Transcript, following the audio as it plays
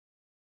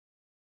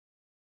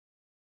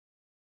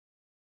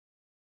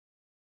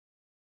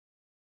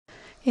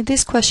In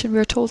this question we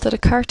are told that a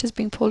cart is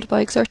being pulled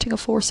by exerting a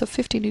force of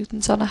 50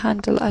 newtons on a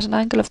handle at an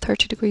angle of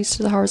 30 degrees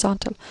to the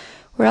horizontal.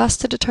 We're asked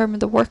to determine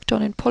the work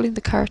done in pulling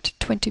the cart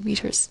 20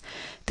 meters.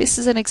 This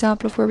is an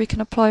example of where we can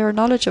apply our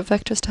knowledge of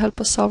vectors to help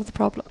us solve the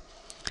problem.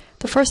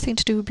 The first thing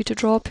to do would be to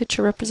draw a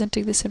picture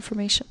representing this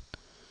information.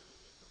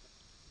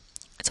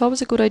 It's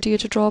always a good idea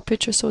to draw a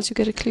picture so as you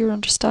get a clear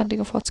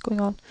understanding of what's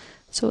going on.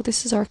 So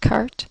this is our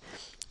cart.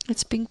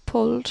 It's being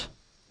pulled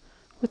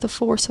with a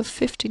force of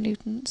 50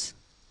 newtons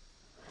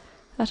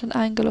at an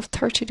angle of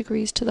 30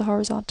 degrees to the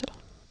horizontal.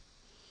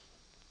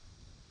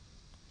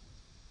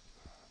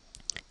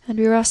 And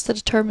we are asked to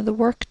determine the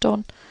work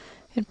done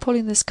in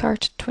pulling this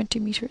cart 20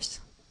 meters.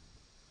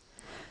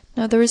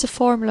 Now there is a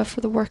formula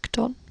for the work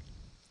done.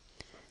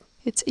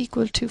 It's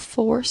equal to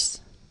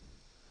force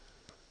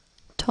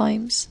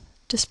times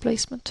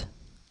displacement.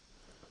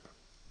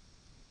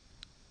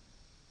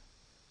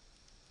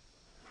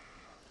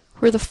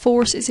 Where the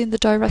force is in the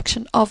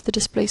direction of the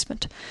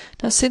displacement.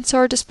 Now since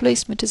our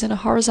displacement is in a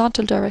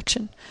horizontal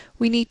direction,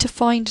 we need to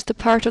find the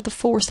part of the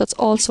force that's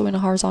also in a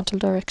horizontal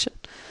direction.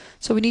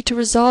 So we need to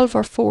resolve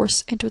our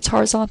force into its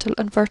horizontal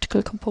and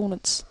vertical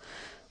components.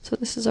 So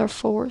this is our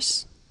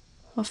force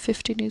of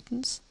 50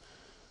 newtons.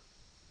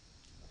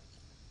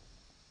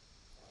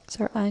 It's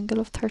our angle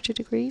of 30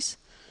 degrees.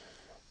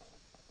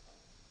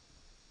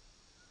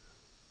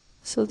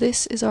 So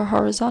this is our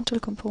horizontal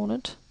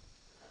component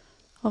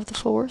of the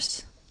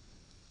force.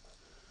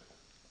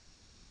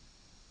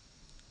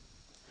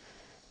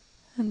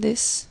 And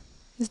this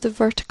is the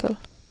vertical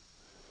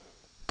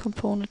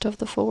component of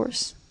the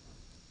force.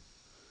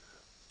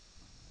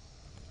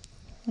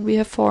 We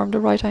have formed a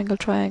right angle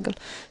triangle.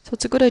 So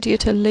it's a good idea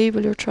to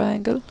label your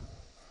triangle.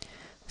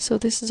 So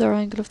this is our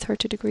angle of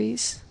 30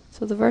 degrees.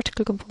 So the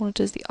vertical component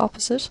is the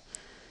opposite.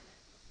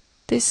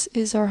 This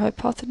is our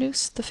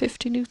hypotenuse, the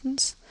 50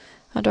 newtons,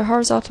 and our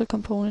horizontal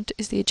component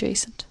is the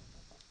adjacent.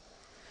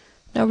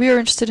 Now we are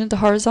interested in the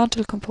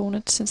horizontal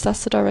component since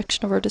that's the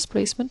direction of our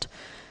displacement.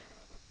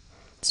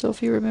 So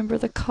if you remember,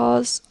 the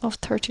cos of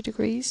 30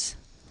 degrees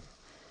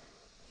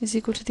is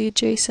equal to the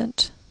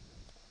adjacent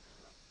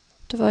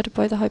divided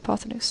by the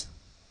hypotenuse.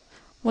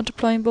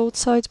 Multiplying both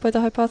sides by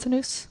the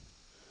hypotenuse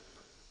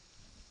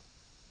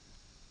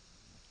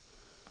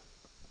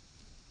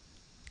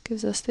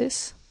gives us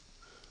this.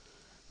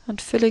 And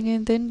filling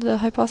in then, the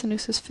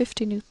hypotenuse is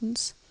 50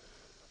 newtons.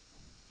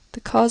 The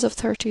cos of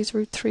 30 is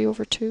root 3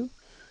 over 2.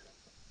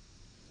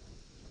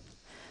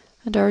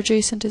 And our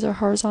adjacent is our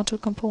horizontal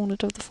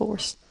component of the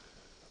force.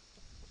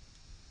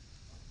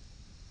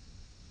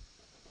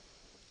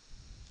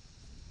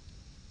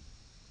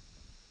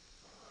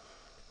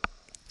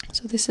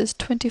 So this is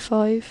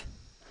 25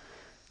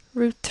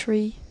 root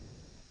 3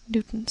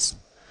 newtons.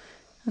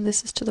 And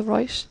this is to the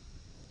right.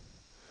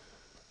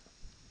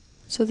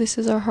 So this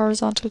is our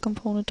horizontal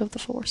component of the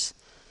force.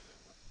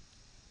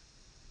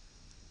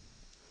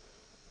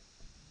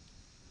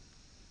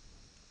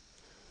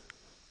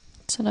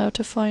 So now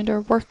to find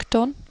our work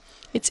done,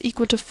 it's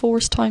equal to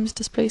force times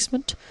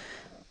displacement.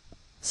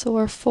 So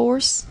our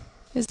force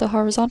is the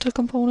horizontal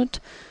component,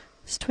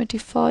 it's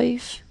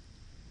 25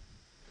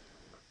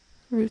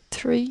 root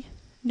 3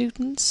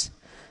 newtons,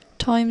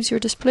 times your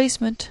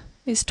displacement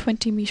is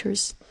 20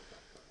 meters.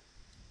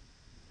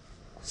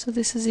 So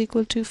this is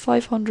equal to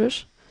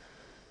 500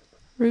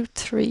 root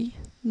 3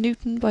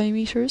 newton by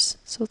meters,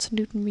 so it's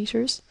newton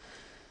meters,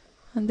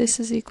 and this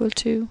is equal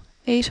to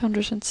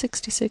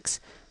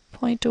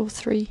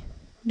 866.03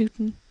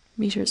 newton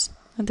meters,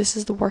 and this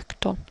is the work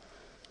done.